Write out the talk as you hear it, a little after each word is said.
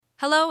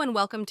Hello and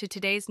welcome to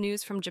today's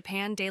news from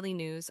Japan Daily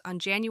News on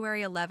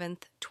January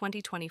 11th,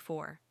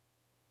 2024.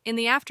 In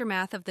the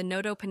aftermath of the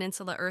Noto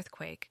Peninsula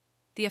earthquake,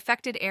 the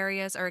affected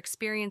areas are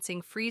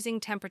experiencing freezing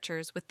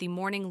temperatures with the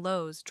morning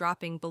lows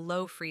dropping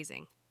below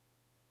freezing.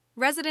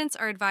 Residents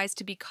are advised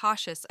to be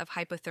cautious of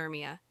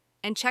hypothermia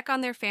and check on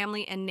their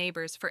family and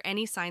neighbors for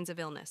any signs of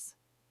illness.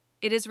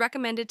 It is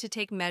recommended to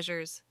take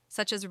measures,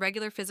 such as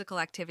regular physical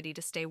activity,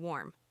 to stay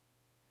warm.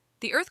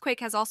 The earthquake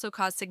has also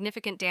caused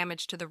significant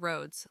damage to the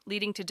roads,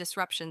 leading to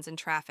disruptions in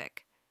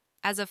traffic.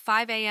 As of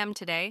 5 a.m.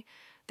 today,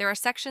 there are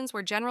sections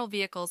where general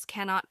vehicles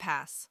cannot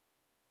pass.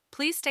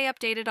 Please stay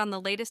updated on the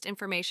latest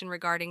information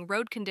regarding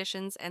road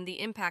conditions and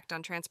the impact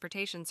on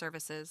transportation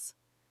services.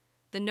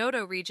 The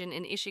Noto region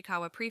in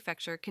Ishikawa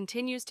Prefecture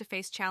continues to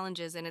face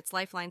challenges in its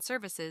lifeline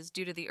services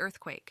due to the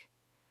earthquake.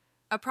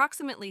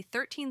 Approximately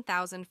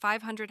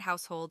 13,500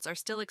 households are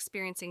still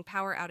experiencing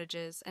power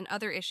outages and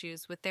other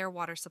issues with their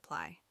water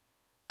supply.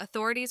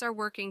 Authorities are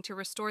working to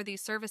restore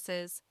these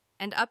services,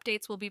 and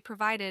updates will be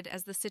provided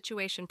as the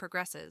situation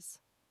progresses.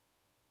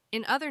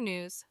 In other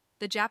news,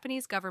 the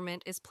Japanese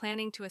government is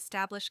planning to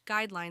establish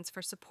guidelines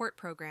for support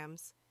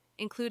programs,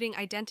 including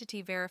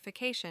identity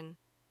verification,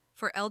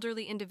 for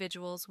elderly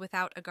individuals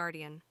without a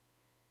guardian.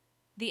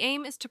 The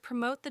aim is to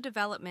promote the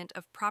development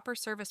of proper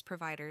service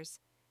providers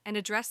and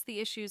address the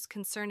issues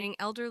concerning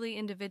elderly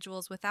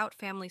individuals without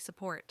family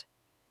support.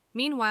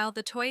 Meanwhile,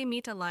 the Toei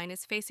Mita line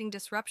is facing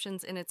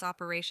disruptions in its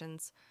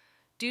operations.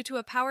 Due to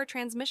a power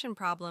transmission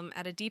problem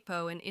at a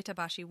depot in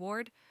Itabashi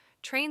Ward,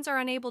 trains are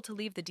unable to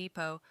leave the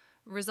depot,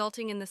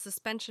 resulting in the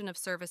suspension of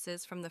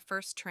services from the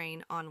first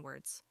train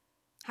onwards.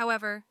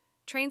 However,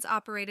 trains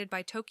operated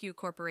by Tokyu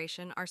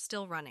Corporation are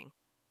still running.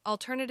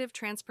 Alternative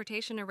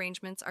transportation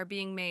arrangements are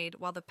being made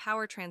while the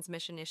power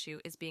transmission issue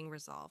is being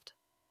resolved.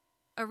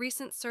 A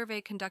recent survey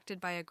conducted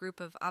by a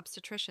group of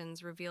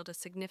obstetricians revealed a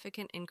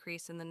significant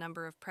increase in the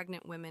number of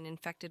pregnant women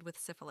infected with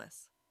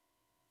syphilis.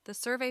 The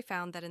survey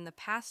found that in the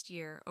past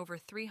year, over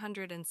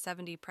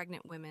 370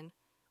 pregnant women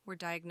were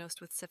diagnosed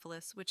with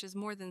syphilis, which is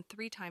more than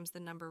 3 times the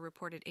number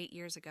reported 8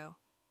 years ago.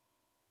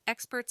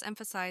 Experts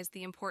emphasize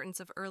the importance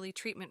of early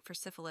treatment for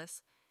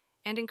syphilis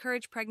and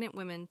encourage pregnant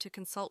women to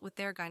consult with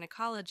their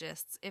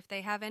gynecologists if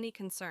they have any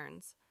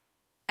concerns.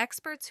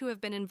 Experts who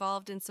have been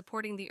involved in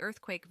supporting the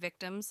earthquake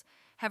victims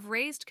have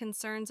raised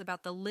concerns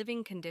about the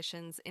living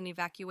conditions in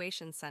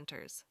evacuation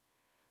centers.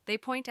 They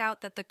point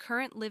out that the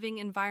current living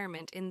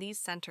environment in these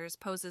centers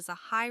poses a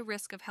high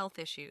risk of health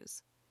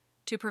issues.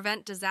 To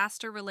prevent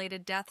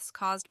disaster-related deaths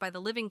caused by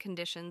the living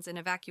conditions in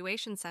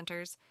evacuation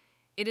centers,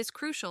 it is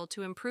crucial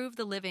to improve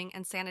the living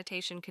and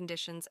sanitation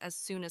conditions as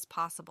soon as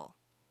possible.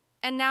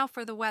 And now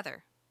for the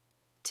weather.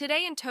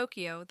 Today in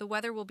Tokyo, the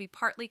weather will be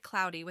partly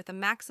cloudy with a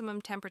maximum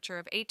temperature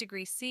of 8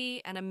 degrees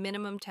C and a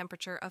minimum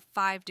temperature of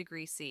 5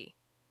 degrees C.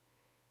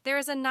 There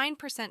is a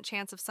 9%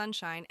 chance of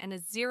sunshine and a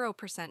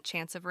 0%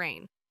 chance of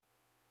rain.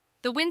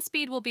 The wind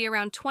speed will be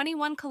around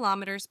 21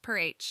 kilometers per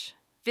h.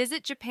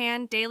 Visit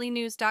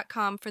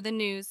JapanDailyNews.com for the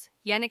news,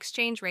 yen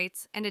exchange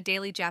rates, and a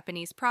daily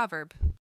Japanese proverb.